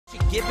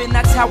Given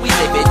that's how we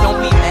live it,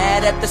 don't be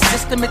mad at the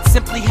system, it's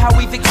simply how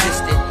we've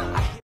existed.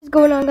 What's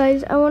going on,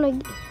 guys? I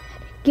want to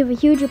give a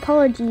huge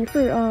apology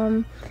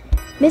for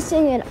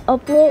missing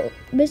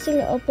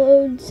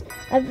uploads.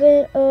 I've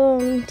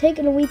been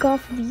taking a week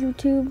off of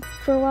YouTube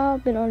for a while.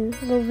 I've been on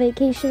a little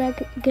vacation, I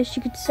guess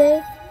you could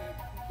say.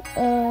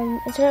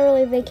 It's not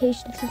really a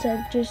vacation since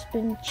I've just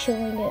been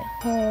chilling at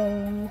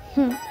home.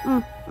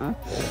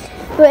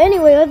 But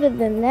anyway, other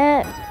than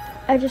that,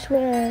 I just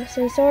want to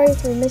say sorry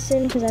for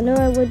missing, because I know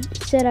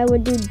said I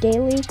would do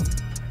daily,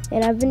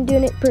 and I've been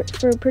doing it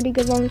for a pretty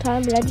good long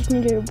time, but I just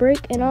needed a break.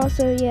 And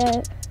also,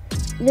 yeah,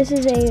 this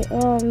is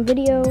a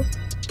video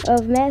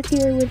of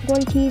Matthew with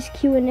 1T'S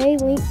Q&A.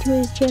 Link to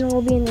his channel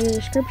will be in the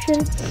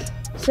description.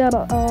 So,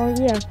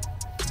 yeah,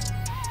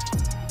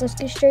 let's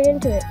get straight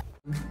into it.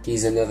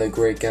 He's another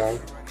great guy.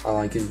 I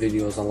like his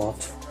videos a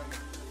lot.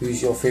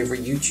 Who's your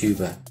favorite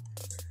YouTuber?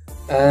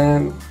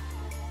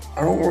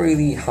 I don't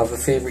really have a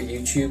favorite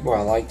YouTuber.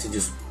 I like to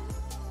just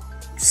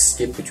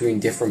skip between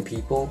different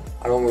people.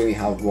 I don't really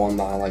have one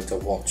that I like to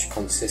watch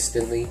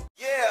consistently.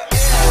 Yeah.